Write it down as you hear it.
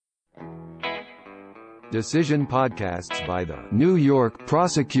Decision podcasts by the New York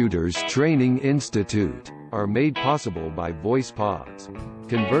Prosecutors Training Institute are made possible by VoicePods.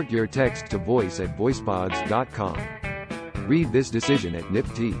 Convert your text to voice at voicepods.com. Read this decision at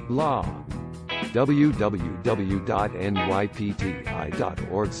NYPTI Law.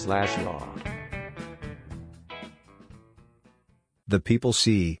 www.nypti.org/law. The People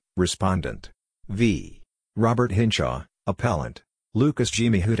C. Respondent. V. Robert Hinshaw, Appellant. Lucas G.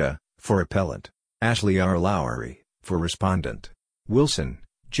 Mihuta, for Appellant. Ashley R. Lowery, for Respondent. Wilson,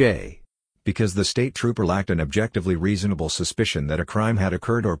 J. Because the state trooper lacked an objectively reasonable suspicion that a crime had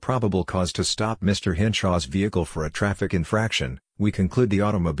occurred or probable cause to stop Mr. Hinshaw's vehicle for a traffic infraction, we conclude the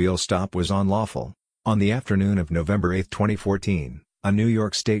automobile stop was unlawful. On the afternoon of November 8, 2014, a New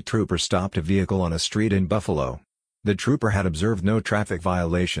York State trooper stopped a vehicle on a street in Buffalo. The trooper had observed no traffic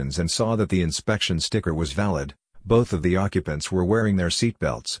violations and saw that the inspection sticker was valid, both of the occupants were wearing their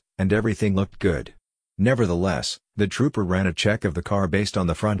seatbelts, and everything looked good. Nevertheless, the trooper ran a check of the car based on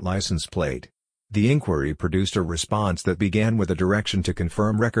the front license plate. The inquiry produced a response that began with a direction to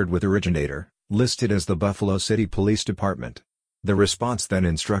confirm record with originator, listed as the Buffalo City Police Department. The response then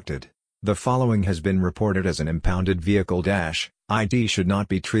instructed, "The following has been reported as an impounded vehicle - ID should not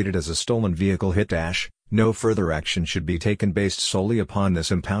be treated as a stolen vehicle hit - no further action should be taken based solely upon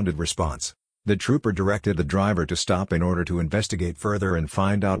this impounded response." The trooper directed the driver to stop in order to investigate further and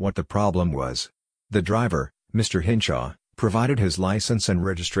find out what the problem was. The driver, Mr. Hinshaw, provided his license and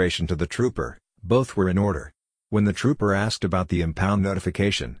registration to the trooper, both were in order. When the trooper asked about the impound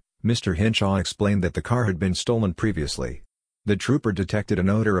notification, Mr. Hinshaw explained that the car had been stolen previously. The trooper detected an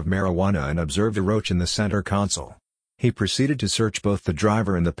odor of marijuana and observed a roach in the center console. He proceeded to search both the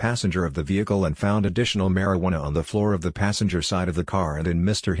driver and the passenger of the vehicle and found additional marijuana on the floor of the passenger side of the car and in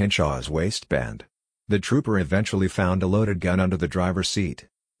Mr. Hinshaw's waistband. The trooper eventually found a loaded gun under the driver's seat.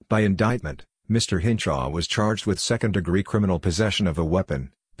 By indictment, Mr. Hinshaw was charged with second-degree criminal possession of a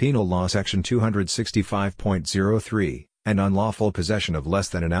weapon, Penal Law Section 265.03, and unlawful possession of less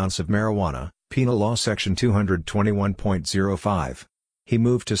than an ounce of marijuana, Penal Law Section 221.05. He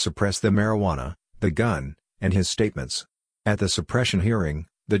moved to suppress the marijuana, the gun, and his statements. At the suppression hearing,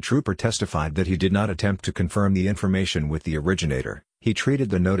 the trooper testified that he did not attempt to confirm the information with the originator. He treated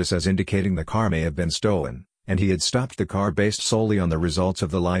the notice as indicating the car may have been stolen, and he had stopped the car based solely on the results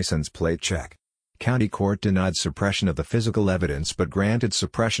of the license plate check. County Court denied suppression of the physical evidence but granted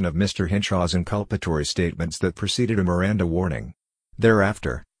suppression of Mr. Hinshaw's inculpatory statements that preceded a Miranda warning.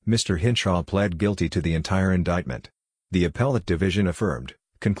 Thereafter, Mr. Hinshaw pled guilty to the entire indictment. The appellate division affirmed,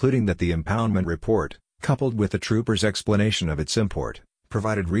 concluding that the impoundment report, coupled with the trooper's explanation of its import,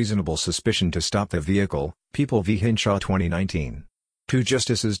 provided reasonable suspicion to stop the vehicle, People v. Hinshaw 2019. Two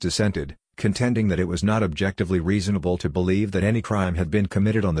justices dissented, contending that it was not objectively reasonable to believe that any crime had been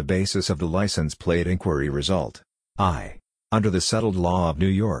committed on the basis of the license plate inquiry result. Under the settled law of New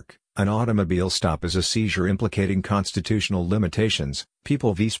York, an automobile stop is a seizure implicating constitutional limitations,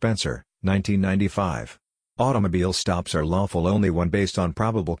 People v. Spencer, 1995. Automobile stops are lawful only when based on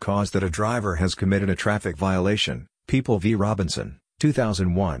probable cause that a driver has committed a traffic violation, People v. Robinson,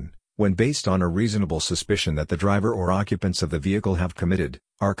 2001, when based on a reasonable suspicion that the driver or occupants of the vehicle have committed,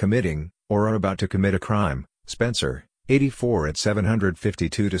 are committing, or are about to commit a crime, Spencer, 84 at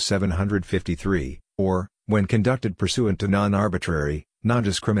 752-753, or, when conducted pursuant to non-arbitrary,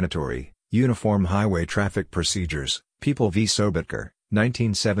 non-discriminatory, uniform highway traffic procedures, People v. Sobotker,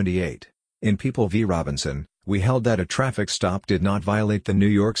 1978. In People v. Robinson, we held that a traffic stop did not violate the New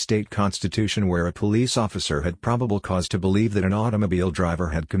York State Constitution where a police officer had probable cause to believe that an automobile driver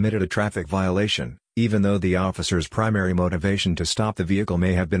had committed a traffic violation, even though the officer's primary motivation to stop the vehicle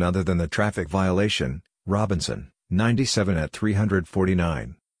may have been other than the traffic violation. Robinson, 97 at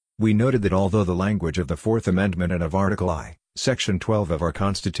 349. We noted that although the language of the Fourth Amendment and of Article I, Section 12 of our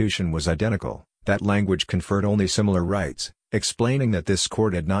Constitution was identical, that language conferred only similar rights, explaining that this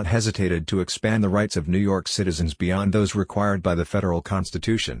court had not hesitated to expand the rights of New York citizens beyond those required by the federal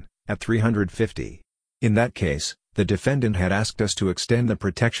Constitution, at 350. In that case, the defendant had asked us to extend the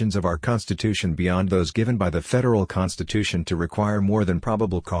protections of our Constitution beyond those given by the federal Constitution to require more than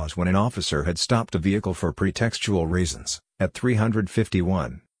probable cause when an officer had stopped a vehicle for pretextual reasons, at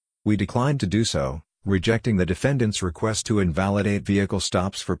 351. We declined to do so, rejecting the defendant's request to invalidate vehicle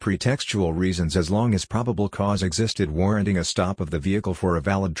stops for pretextual reasons as long as probable cause existed warranting a stop of the vehicle for a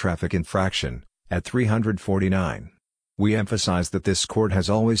valid traffic infraction, at 349. We emphasize that this court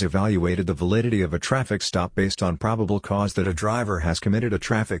has always evaluated the validity of a traffic stop based on probable cause that a driver has committed a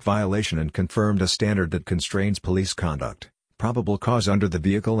traffic violation and confirmed a standard that constrains police conduct. Probable cause under the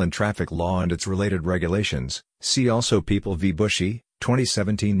Vehicle and Traffic Law and its related regulations. See also People v. Bushy,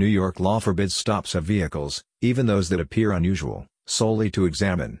 2017 New York law forbids stops of vehicles, even those that appear unusual, solely to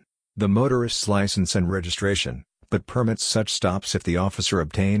examine the motorist's license and registration, but permits such stops if the officer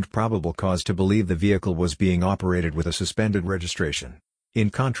obtained probable cause to believe the vehicle was being operated with a suspended registration.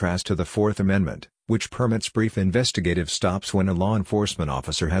 In contrast to the Fourth Amendment, which permits brief investigative stops when a law enforcement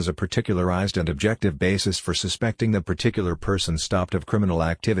officer has a particularized and objective basis for suspecting the particular person stopped of criminal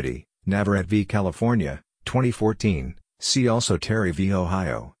activity. Navarrete v. California, 2014, see also Terry v.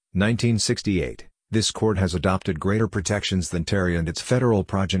 Ohio, 1968. This court has adopted greater protections than Terry and its federal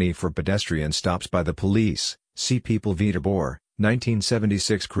progeny for pedestrian stops by the police, see People v. DeBoer,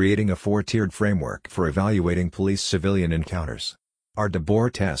 1976, creating a four-tiered framework for evaluating police-civilian encounters. Our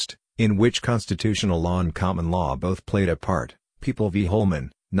DeBoer test, in which constitutional law and common law both played a part, People v.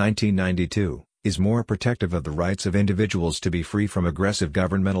 Holman, 1992, is more protective of the rights of individuals to be free from aggressive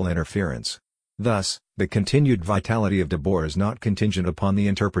governmental interference. Thus, the continued vitality of DeBoer is not contingent upon the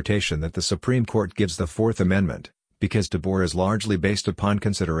interpretation that the Supreme Court gives the Fourth Amendment, because DeBoer is largely based upon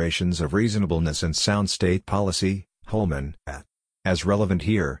considerations of reasonableness and sound state policy. Holman, as relevant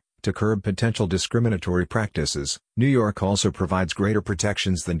here, to curb potential discriminatory practices, New York also provides greater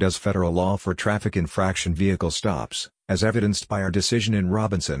protections than does federal law for traffic infraction vehicle stops, as evidenced by our decision in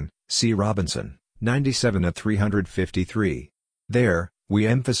Robinson, see Robinson, 97 at 353. There, we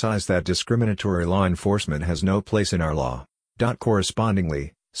emphasize that discriminatory law enforcement has no place in our law.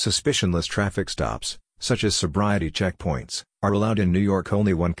 Correspondingly, suspicionless traffic stops, such as sobriety checkpoints, are allowed in New York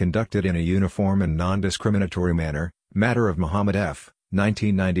only when conducted in a uniform and non-discriminatory manner. Matter of Muhammad F.,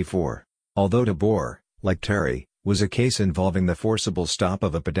 1994. Although DeBoer, like Terry, was a case involving the forcible stop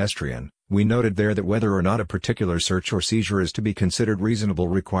of a pedestrian, we noted there that whether or not a particular search or seizure is to be considered reasonable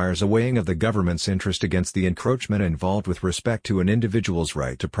requires a weighing of the government's interest against the encroachment involved with respect to an individual's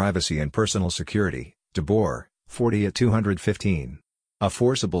right to privacy and personal security. DeBoer, 40 at 215. A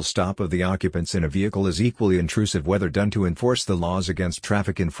forcible stop of the occupants in a vehicle is equally intrusive whether done to enforce the laws against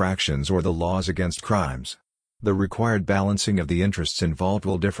traffic infractions or the laws against crimes. The required balancing of the interests involved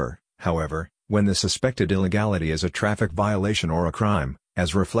will differ, however, when the suspected illegality is a traffic violation or a crime,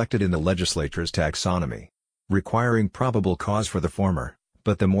 as reflected in the legislature's taxonomy, requiring probable cause for the former,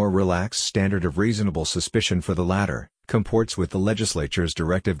 but the more relaxed standard of reasonable suspicion for the latter, comports with the legislature's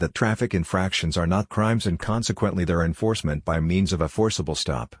directive that traffic infractions are not crimes and consequently their enforcement by means of a forcible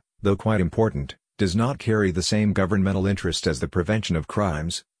stop, though quite important, does not carry the same governmental interest as the prevention of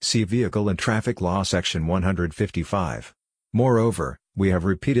crimes, see Vehicle and Traffic Law Section 155. Moreover, we have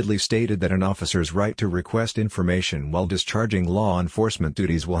repeatedly stated that an officer's right to request information while discharging law enforcement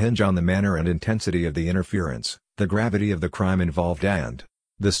duties will hinge on the manner and intensity of the interference, the gravity of the crime involved and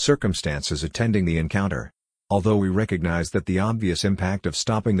the circumstances attending the encounter. Although we recognize that the obvious impact of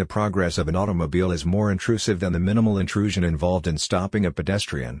stopping the progress of an automobile is more intrusive than the minimal intrusion involved in stopping a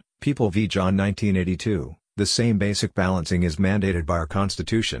pedestrian, People v. John 1982, the same basic balancing is mandated by our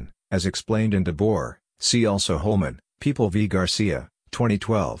Constitution, as explained in DeBoer, see also Holman, People v. Garcia,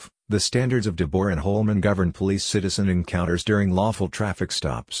 2012. The standards of DeBoer and Holman govern police-citizen encounters during lawful traffic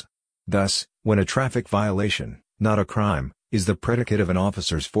stops. Thus, when a traffic violation, not a crime, is the predicate of an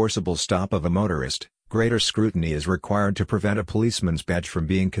officer's forcible stop of a motorist, greater scrutiny is required to prevent a policeman's badge from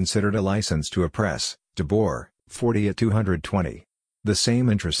being considered a license to oppress. DeBoer, 40 at 220. The same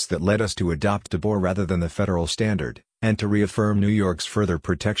interests that led us to adopt DeBoer rather than the federal standard, and to reaffirm New York's further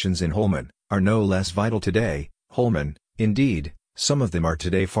protections in Holman, are no less vital today. Holman, indeed, some of them are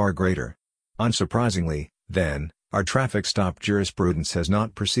today far greater. Unsurprisingly, then, our traffic stop jurisprudence has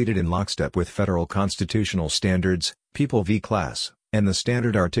not proceeded in lockstep with federal constitutional standards, People v. Class, and the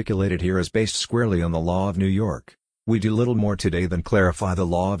standard articulated here is based squarely on the law of New York. We do little more today than clarify the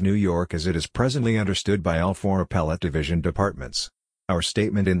law of New York as it is presently understood by all four appellate division departments. Our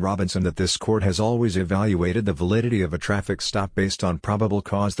statement in Robinson that this court has always evaluated the validity of a traffic stop based on probable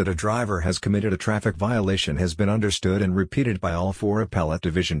cause that a driver has committed a traffic violation has been understood and repeated by all four appellate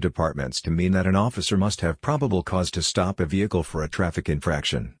division departments to mean that an officer must have probable cause to stop a vehicle for a traffic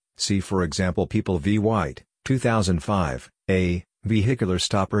infraction. See for example People v. White, 2005. A vehicular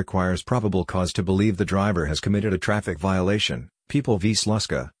stop requires probable cause to believe the driver has committed a traffic violation. People v.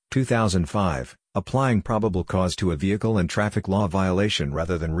 Sluska, 2005. Applying probable cause to a vehicle and traffic law violation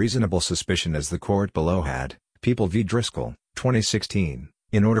rather than reasonable suspicion as the court below had. People v. Driscoll, 2016.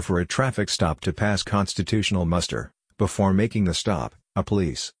 In order for a traffic stop to pass constitutional muster, before making the stop, a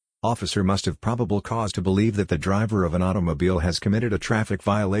police officer must have probable cause to believe that the driver of an automobile has committed a traffic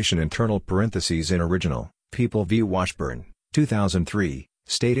violation. Internal parentheses in original. People v. Washburn, 2003,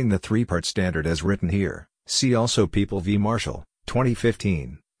 stating the three-part standard as written here. See also People v. Marshall,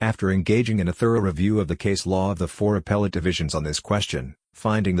 2015. After engaging in a thorough review of the case law of the 4 appellate divisions on this question,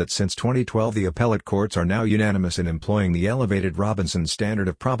 finding that since 2012 the appellate courts are now unanimous in employing the elevated Robinson standard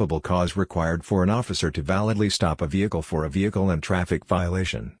of probable cause required for an officer to validly stop a vehicle for a vehicle and traffic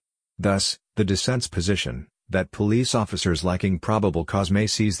violation. Thus, the dissent's position, that police officers lacking probable cause may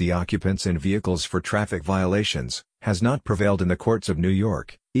seize the occupants in vehicles for traffic violations, has not prevailed in the courts of New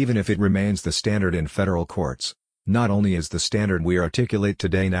York, even if it remains the standard in federal courts. Not only is the standard we articulate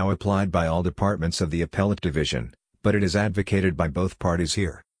today now applied by all departments of the appellate division, but it is advocated by both parties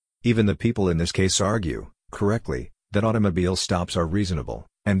here. Even the people in this case argue, correctly, that automobile stops are reasonable,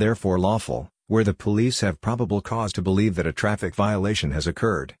 and therefore lawful, where the police have probable cause to believe that a traffic violation has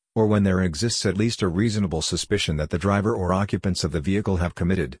occurred, or when there exists at least a reasonable suspicion that the driver or occupants of the vehicle have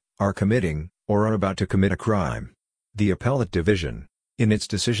committed, are committing, or are about to commit a crime. The appellate division, in its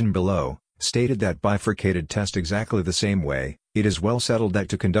decision below, stated that bifurcated test exactly the same way. It is well settled that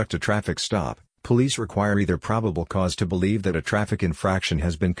to conduct a traffic stop, police require either probable cause to believe that a traffic infraction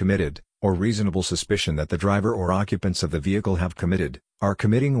has been committed, or reasonable suspicion that the driver or occupants of the vehicle have committed, are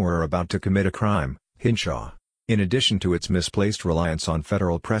committing or are about to commit a crime. Hinshaw. In addition to its misplaced reliance on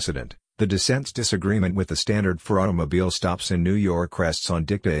federal precedent, the dissent's disagreement with the standard for automobile stops in New York rests on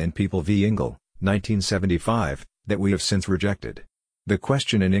dicta in People v. Engle, 1975, that we have since rejected. The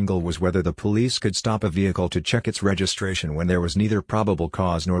question in Engle was whether the police could stop a vehicle to check its registration when there was neither probable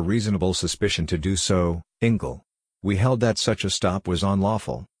cause nor reasonable suspicion to do so. Engle. We held that such a stop was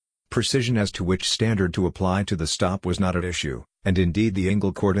unlawful. Precision as to which standard to apply to the stop was not at issue, and indeed the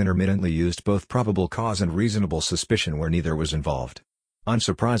Engle court intermittently used both probable cause and reasonable suspicion where neither was involved.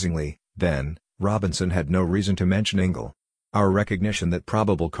 Unsurprisingly, then, Robinson had no reason to mention Engle. Our recognition that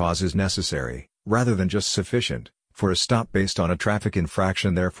probable cause is necessary, rather than just sufficient, for a stop based on a traffic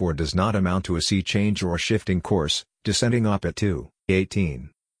infraction therefore does not amount to a sea change or shifting course, dissenting op. at 2:18.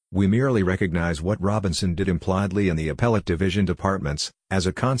 We merely recognize what Robinson did impliedly in the appellate division departments, as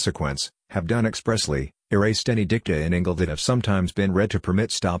a consequence, have done expressly, erased any dicta in Engle that have sometimes been read to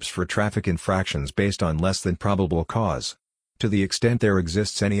permit stops for traffic infractions based on less than probable cause. To the extent there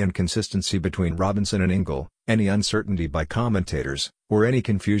exists any inconsistency between Robinson and Engle, any uncertainty by commentators, or any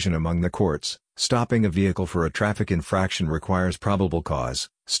confusion among the courts, stopping a vehicle for a traffic infraction requires probable cause,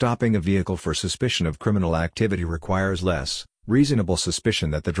 stopping a vehicle for suspicion of criminal activity requires less reasonable suspicion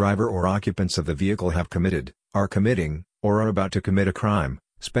that the driver or occupants of the vehicle have committed, are committing, or are about to commit a crime.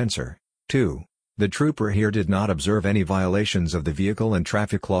 Spencer. 2. The trooper here did not observe any violations of the vehicle and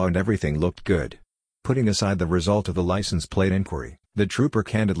traffic law and everything looked good. Putting aside the result of the license plate inquiry, the trooper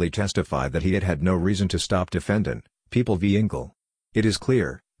candidly testified that he had had no reason to stop defendant, People v. Engle. It is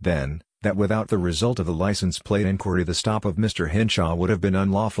clear, then, that without the result of the license plate inquiry the stop of Mr. Hinshaw would have been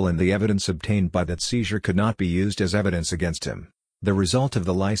unlawful and the evidence obtained by that seizure could not be used as evidence against him. The result of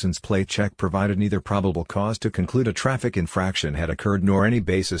the license plate check provided neither probable cause to conclude a traffic infraction had occurred nor any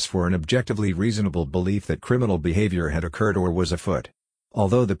basis for an objectively reasonable belief that criminal behavior had occurred or was afoot.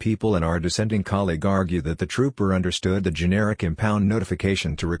 Although the People and our dissenting colleague argue that the trooper understood the generic impound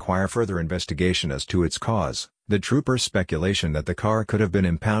notification to require further investigation as to its cause, the trooper's speculation that the car could have been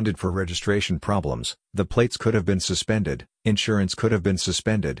impounded for registration problems, the plates could have been suspended, insurance could have been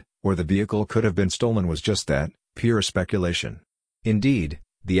suspended, or the vehicle could have been stolen was just that, pure speculation. Indeed,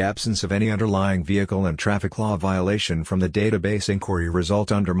 the absence of any underlying vehicle and traffic law violation from the database inquiry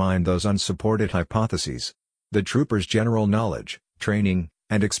result undermined those unsupported hypotheses. The trooper's general knowledge, training,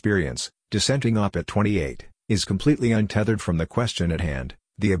 and experience, dissenting op. at 28, is completely untethered from the question at hand,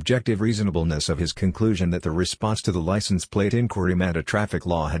 the objective reasonableness of his conclusion that the response to the license plate inquiry meant a traffic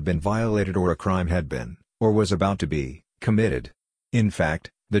law had been violated or a crime had been, or was about to be, committed. In fact,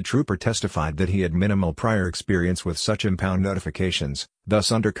 the trooper testified that he had minimal prior experience with such impound notifications,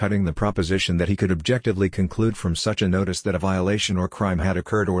 thus undercutting the proposition that he could objectively conclude from such a notice that a violation or crime had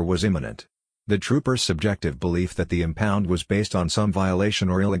occurred or was imminent. The trooper's subjective belief that the impound was based on some violation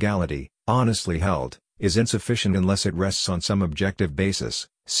or illegality, honestly held, is insufficient unless it rests on some objective basis.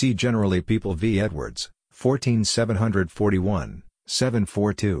 See generally People v. Edwards, 14741,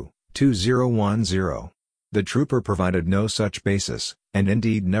 742, 2010. The trooper provided no such basis, and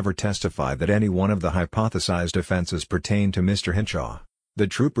indeed never testified that any one of the hypothesized offenses pertained to Mr. Hinshaw. The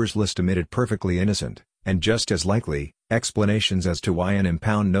trooper's list omitted perfectly innocent, and just as likely, explanations as to why an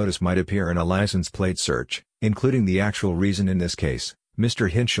impound notice might appear in a license plate search, including the actual reason in this case. Mr.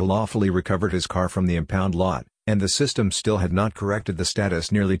 Hinshaw lawfully recovered his car from the impound lot, and the system still had not corrected the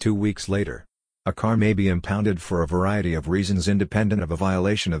status nearly 2 weeks later. A car may be impounded for a variety of reasons independent of a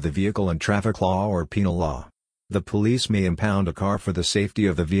violation of the vehicle and traffic law or penal law. The police may impound a car for the safety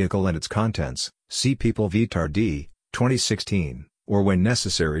of the vehicle and its contents. See People v. Tardee, 2016. or when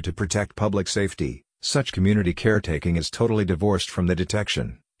necessary to protect public safety. Such community caretaking is totally divorced from the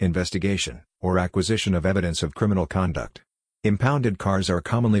detection, investigation, or acquisition of evidence of criminal conduct. Impounded cars are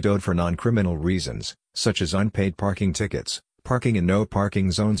commonly towed for non-criminal reasons, such as unpaid parking tickets, parking in no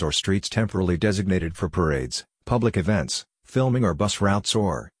parking zones or streets temporarily designated for parades, public events, filming or bus routes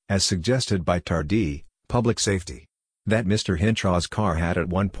or, as suggested by Tardy, public safety. That Mr. Hinshaw's car had at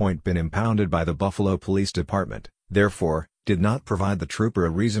one point been impounded by the Buffalo Police Department, therefore, did not provide the trooper a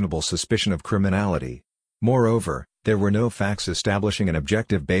reasonable suspicion of criminality. Moreover, there were no facts establishing an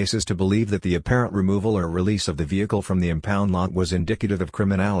objective basis to believe that the apparent removal or release of the vehicle from the impound lot was indicative of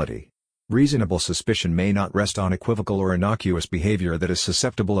criminality. Reasonable suspicion may not rest on equivocal or innocuous behavior that is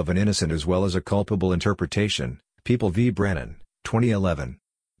susceptible of an innocent as well as a culpable interpretation. People v. Brennan, 2011.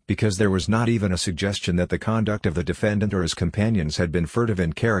 Because there was not even a suggestion that the conduct of the defendant or his companions had been furtive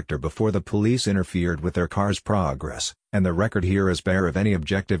in character before the police interfered with their car's progress, and the record here is bare of any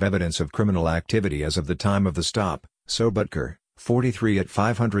objective evidence of criminal activity as of the time of the stop. Sobutker, 43 at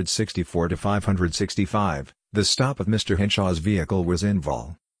 564-565, the stop of Mr. Hinshaw's vehicle was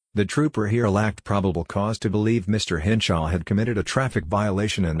invol. The trooper here lacked probable cause to believe Mr. Hinshaw had committed a traffic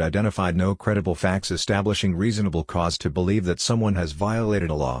violation and identified no credible facts establishing reasonable cause to believe that someone has violated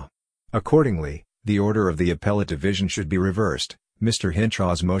a law. Accordingly, the order of the appellate division should be reversed, Mr.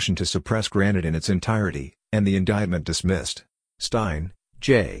 Hinshaw's motion to suppress granted in its entirety, and the indictment dismissed. Stein,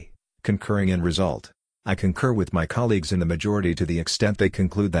 J. Concurring in result. I concur with my colleagues in the majority to the extent they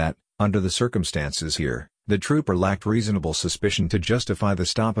conclude that, under the circumstances here, the trooper lacked reasonable suspicion to justify the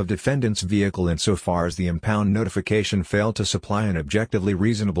stop of defendant's vehicle insofar as the impound notification failed to supply an objectively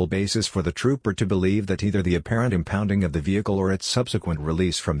reasonable basis for the trooper to believe that either the apparent impounding of the vehicle or its subsequent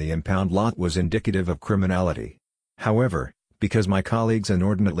release from the impound lot was indicative of criminality. However, because my colleagues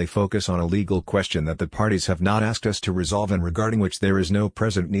inordinately focus on a legal question that the parties have not asked us to resolve and regarding which there is no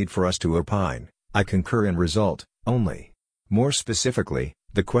present need for us to opine, I concur in result, only. More specifically,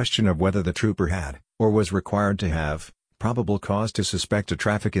 the question of whether the trooper had, or was required to have, probable cause to suspect a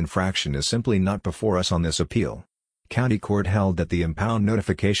traffic infraction is simply not before us on this appeal. County Court held that the impound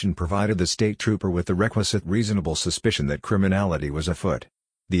notification provided the state trooper with the requisite reasonable suspicion that criminality was afoot.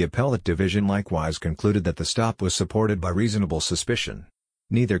 The appellate division likewise concluded that the stop was supported by reasonable suspicion.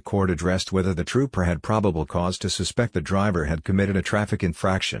 Neither court addressed whether the trooper had probable cause to suspect the driver had committed a traffic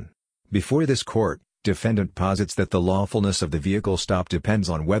infraction. Before this court, defendant posits that the lawfulness of the vehicle stop depends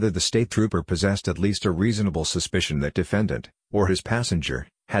on whether the state trooper possessed at least a reasonable suspicion that defendant, or his passenger,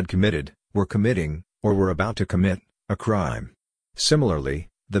 had committed, were committing, or were about to commit, a crime. Similarly,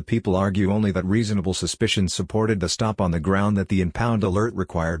 the people argue only that reasonable suspicion supported the stop on the ground that the impound alert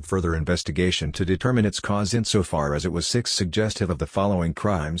required further investigation to determine its cause insofar as it was suggestive of the following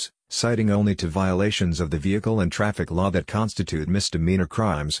crimes, citing only to violations of the vehicle and traffic law that constitute misdemeanor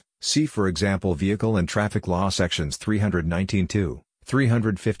crimes. See for example Vehicle and Traffic Law sections 319-2,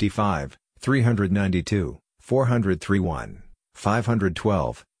 355, 392, 403-1,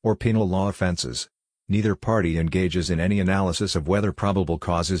 512, or penal law offenses. Neither party engages in any analysis of whether probable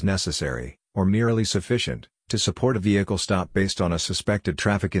cause is necessary, or merely sufficient, to support a vehicle stop based on a suspected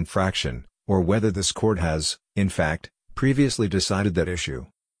traffic infraction, or whether this court has, in fact, previously decided that issue.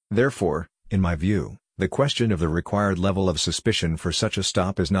 Therefore, in my view, the question of the required level of suspicion for such a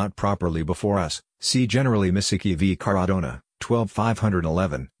stop is not properly before us. See generally Misiki v. Caradona, 12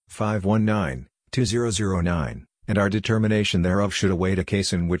 511, 519, 2009, and our determination thereof should await a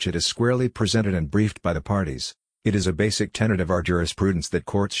case in which it is squarely presented and briefed by the parties. It is a basic tenet of our jurisprudence that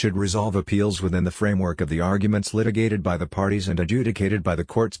courts should resolve appeals within the framework of the arguments litigated by the parties and adjudicated by the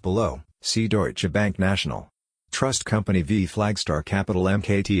courts below. See Deutsche Bank National Trust Company v. Flagstar Capital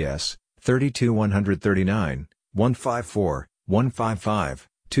MKTS, 32 139, 154, 155,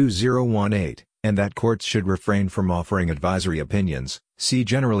 2018, and that courts should refrain from offering advisory opinions. See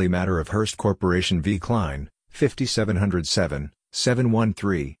generally Matter of Hearst Corporation v. Klein, 5707,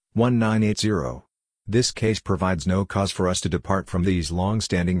 713, 1980. This case provides no cause for us to depart from these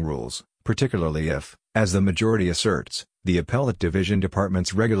long-standing rules, particularly if, as the majority asserts, the appellate division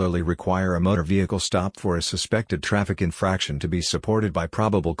departments regularly require a motor vehicle stop for a suspected traffic infraction to be supported by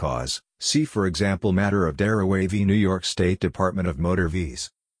probable cause. See for example Matter of Daraway v. New York State Department of Motor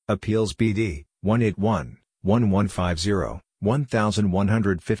V's. Appeals BD, 181, 1150,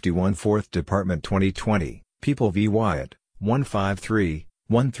 1151 4th Department 2020, People v. Wyatt, 153,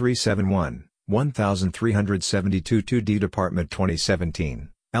 1371, 1372 2D Department 2017,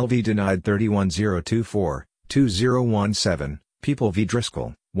 LV denied 31024, 2017, People v.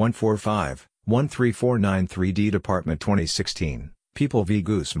 Driscoll, 145, 13493 3D Department 2016, People v.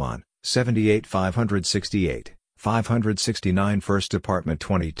 Guzman, 78 568, 569 First Department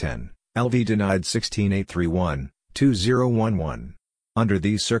 2010, LV denied 16831-2011. Under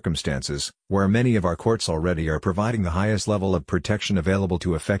these circumstances, where many of our courts already are providing the highest level of protection available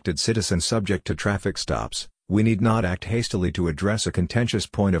to affected citizens subject to traffic stops, we need not act hastily to address a contentious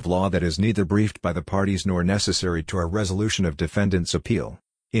point of law that is neither briefed by the parties nor necessary to our resolution of defendant's appeal.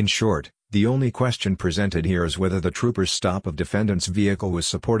 In short, the only question presented here is whether the trooper's stop of defendant's vehicle was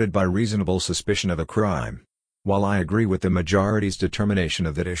supported by reasonable suspicion of a crime. While I agree with the majority's determination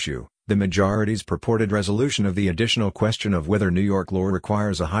of that issue, the majority's purported resolution of the additional question of whether New York law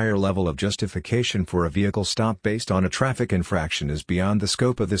requires a higher level of justification for a vehicle stop based on a traffic infraction is beyond the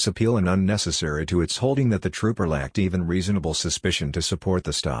scope of this appeal and unnecessary to its holding that the trooper lacked even reasonable suspicion to support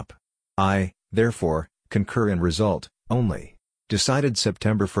the stop. I, therefore, concur in result, only. Decided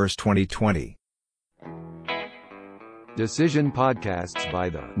September 1, 2020. Decision podcasts by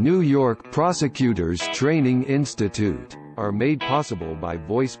the New York Prosecutors Training Institute are made possible by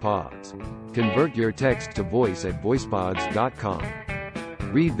VoicePods. Convert your text to voice at voicepods.com.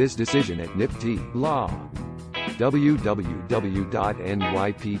 Read this decision at NYPTI Law.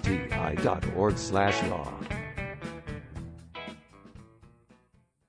 www.nypti.org/law